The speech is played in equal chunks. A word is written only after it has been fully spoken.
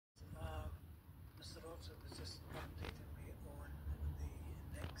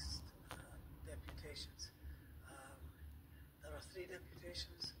deputations. There are 3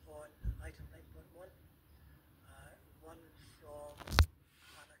 deputations on item 9.1. One from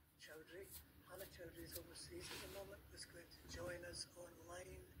Hannah Chowdhry. Hannah Chowdhry is overseas at the moment, is going to join us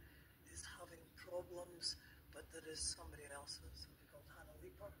online, is having problems, but there is somebody else, somebody called Hannah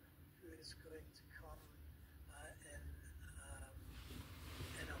Leiper, who is going to come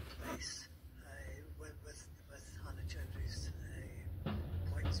in our place with Hannah Chowdhry's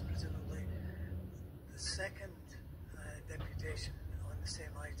points, presumably. The second deputation on the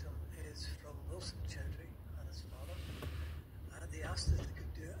same item is from Wilson Chowdhry, Hannah's father. They asked if they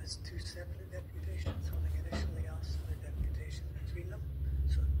could do it as 2 separate deputations, having initially asked for a deputation between them.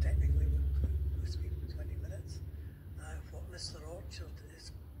 So technically we're speaking 20 minutes. What Mr. Orchard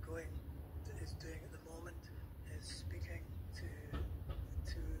is doing at the moment is speaking to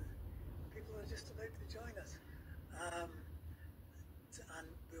people who are just about to join us. And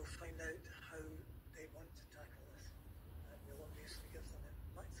we'll find out how they want to tackle this. We'll obviously give them the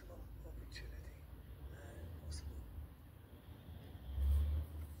maximum opportunity possible.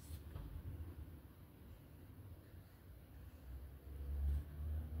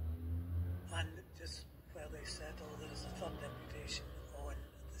 And just while they settle, there's a third deputation on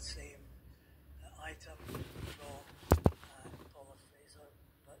the same item from Paula Fraser,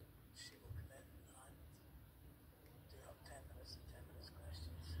 but she will come in and do have 10 minutes and 10 minutes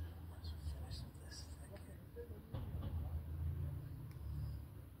questions once we're finished with this. Thank you.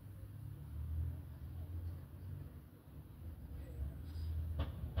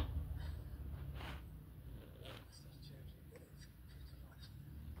 Mr. Chowdhry, get his computer on.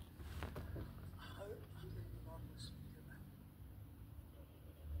 How do you normally speak about?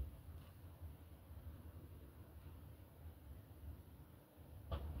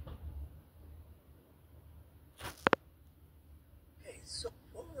 Okay, so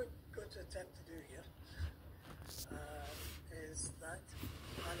what we're going to attempt to do here is that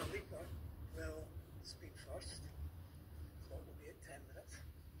Hannah Leiper will speak first. So it will be at 10 minutes.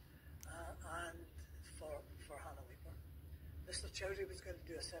 And for Hannah Leiper. Mr. Chowdhry was going to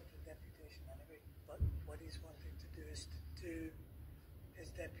do a separate deputation anyway, but what he's wanting to do is to do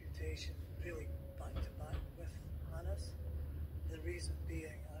his deputation really back to back with Hannah's. The reason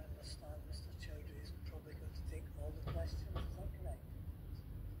being, I understand Mr. Chowdhry is probably going to take all the questions, is that correct?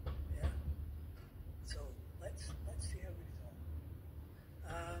 Yeah? So let's see how we go.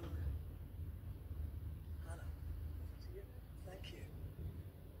 Hannah, over to you. Thank you.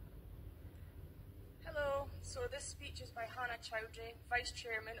 Hello, so this speech is by Hannah Chowdhry, Vice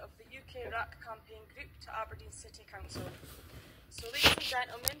Chairman of the UK RAAC Campaign Group to Aberdeen City Council. So ladies and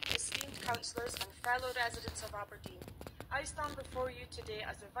gentlemen, esteemed councillors and fellow residents of Aberdeen, I stand before you today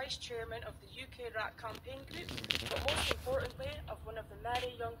as the Vice Chairman of the UK RAAC Campaign Group, but most importantly of one of the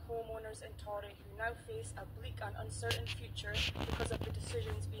many young homeowners in Tory who now face a bleak and uncertain future because of the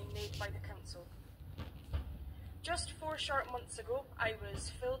decisions being made by the council. Just 4 short months ago, I was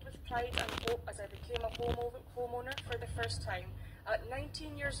filled with pride and hope as I became a homeowner for the first time. At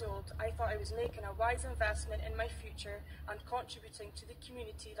 19 years old, I thought I was making a wise investment in my future and contributing to the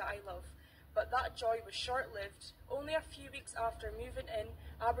community that I love. But that joy was short-lived. Only a few weeks after moving in,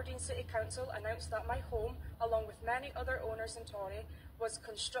 Aberdeen City Council announced that my home, along with many other owners in Tory, was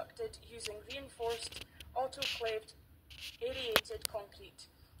constructed using reinforced, autoclaved, aerated concrete,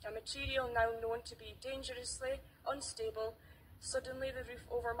 a material now known to be dangerously unstable. Suddenly the roof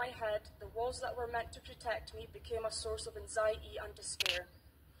over my head, the walls that were meant to protect me, became a source of anxiety and despair.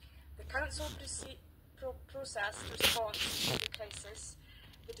 The council processed response to the crisis.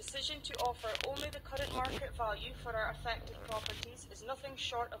 The decision to offer only the current market value for our affected properties is nothing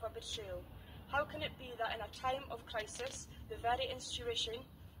short of a betrayal. How can it be that in a time of crisis, the very institution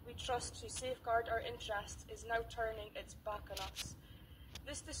we trust to safeguard our interests is now turning its back on us?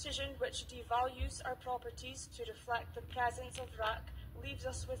 This decision, which devalues our properties to reflect the presence of RAAC, leaves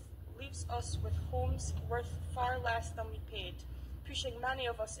us with homes worth far less than we paid, pushing many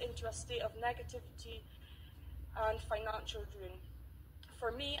of us into a state of negativity and financial ruin.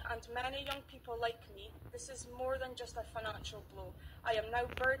 For me and many young people like me, this is more than just a financial blow. I am now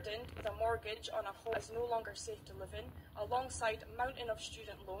burdened with a mortgage on a home that is no longer safe to live in, alongside a mountain of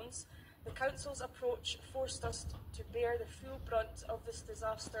student loans. The council's approach forced us to bear the full brunt of this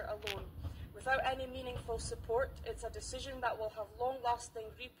disaster alone. Without any meaningful support, it's a decision that will have long-lasting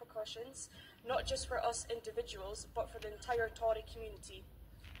repercussions, not just for us individuals, but for the entire Tory community.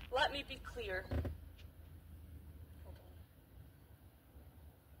 Let me be clear.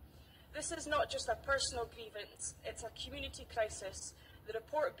 This is not just a personal grievance, it's a community crisis. The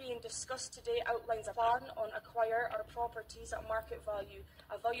report being discussed today outlines a ban on acquire our properties at market value,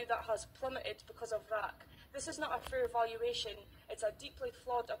 a value that has plummeted because of RAAC. This is not a fair valuation. It's a deeply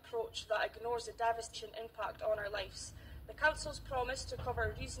flawed approach that ignores the devastating impact on our lives. The Council's promise to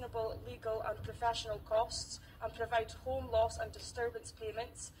cover reasonable legal and professional costs and provide home loss and disturbance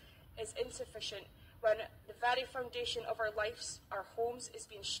payments is insufficient when the very foundation of our lives, our homes, is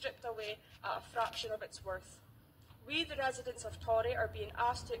being stripped away at a fraction of its worth. We, the residents of Torry, are being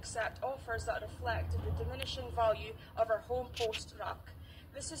asked to accept offers that reflect the diminishing value of our home post-RAAC.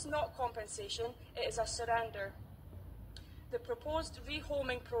 This is not compensation, it is a surrender. The proposed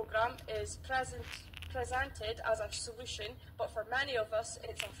rehoming programme is presented as a solution, but for many of us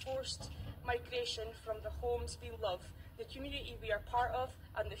it's a forced migration from the homes we love, the community we are part of,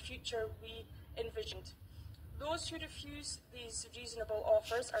 and the future we envisioned. Those who refuse these reasonable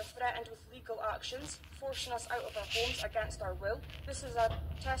offers are threatened with legal actions, forcing us out of our homes against our will. This is a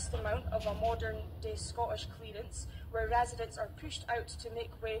testament of a modern-day Scottish clearance, where residents are pushed out to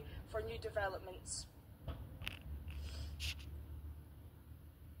make way for new developments.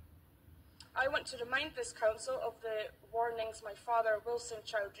 I want to remind this council of the warnings my father, Wilson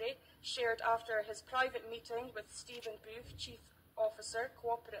Chowdhry, shared after his private meeting with Stephen Booth, Chief Officer,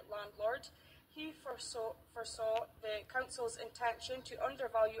 Cooperative Landlord. He foresaw the council's intention to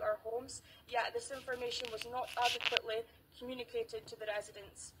undervalue our homes, yet this information was not adequately communicated to the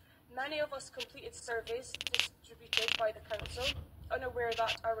residents. Many of us completed surveys distributed by the council, unaware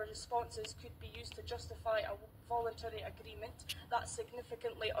that our responses could be used to justify a voluntary agreement that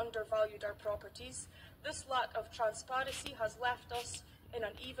significantly undervalued our properties. This lack of transparency has left us in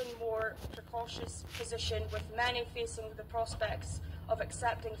an even more precautious position, with many facing the prospects of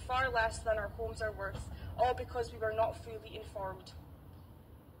accepting far less than our homes are worth, all because we were not fully informed.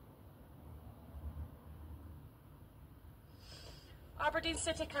 Aberdeen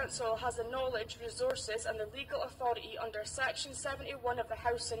City Council has the knowledge, resources and the legal authority under Section 71 of the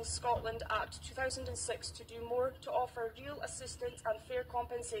Housing Scotland Act 2006 to do more to offer real assistance and fair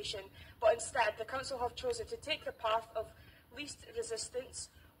compensation, but instead the Council have chosen to take the path of least resistance,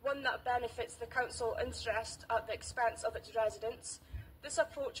 one that benefits the Council interest at the expense of its residents. This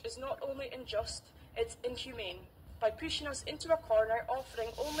approach is not only unjust, it's inhumane. By pushing us into a corner, offering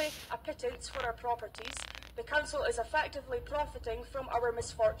only a pittance for our properties, the Council is effectively profiting from our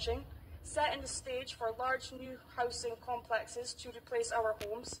misfortune, setting the stage for large new housing complexes to replace our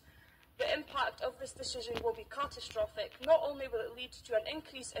homes. The impact of this decision will be catastrophic. Not only will it lead to an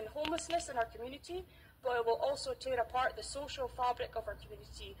increase in homelessness in our community, but it will also tear apart the social fabric of our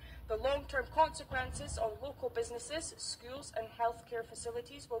community. The long-term consequences on local businesses, schools and healthcare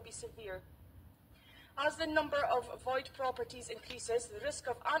facilities will be severe. As the number of void properties increases, the risk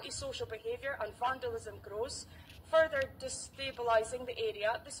of antisocial behaviour and vandalism grows, further destabilising the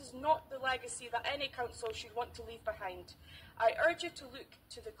area. This is not the legacy that any council should want to leave behind. I urge you to look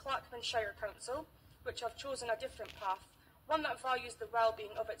to the Clackmanshire Council, which have chosen a different path, one that values the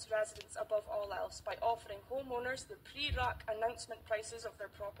well-being of its residents above all else by offering homeowners the pre-RAAC announcement prices of their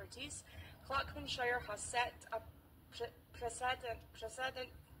properties. Clackmanshire has set a precedent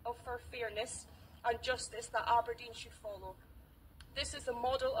for fairness and justice that Aberdeen should follow. This is the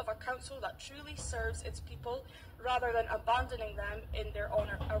model of a council that truly serves its people rather than abandoning them in their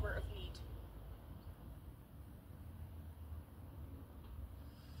hour of need.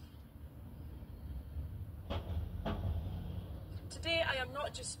 Today I am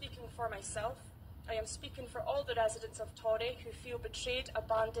not just speaking for myself, I am speaking for all the residents of Torry who feel betrayed,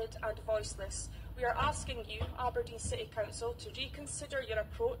 abandoned and voiceless. We are asking you, Aberdeen City Council, to reconsider your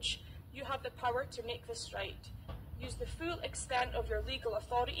approach. You have the power to make this right. Use the full extent of your legal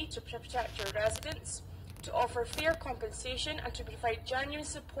authority to protect your residents, to offer fair compensation and to provide genuine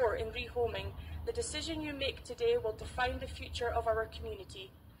support in rehoming. The decision you make today will define the future of our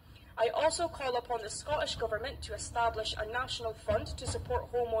community. I also call upon the Scottish Government to establish a national fund to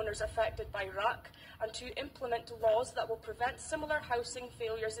support homeowners affected by RAAC and to implement laws that will prevent similar housing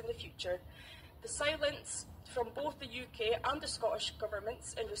failures in the future. The silence from both the UK and the Scottish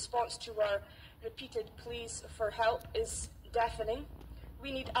Governments in response to our repeated pleas for help is deafening.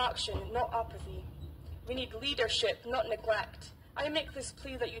 We need action, not apathy. We need leadership, not neglect. I make this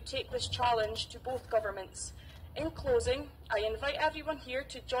plea that you take this challenge to both governments. In closing, I invite everyone here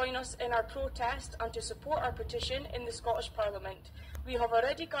to join us in our protest and to support our petition in the Scottish Parliament. We have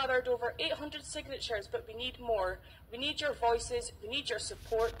already gathered over 800 signatures, but we need more. We need your voices, we need your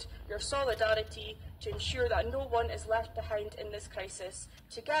support, your solidarity to ensure that no one is left behind in this crisis.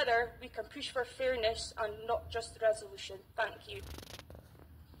 Together, we can push for fairness and not just resolution. Thank you.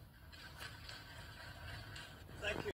 Thank you.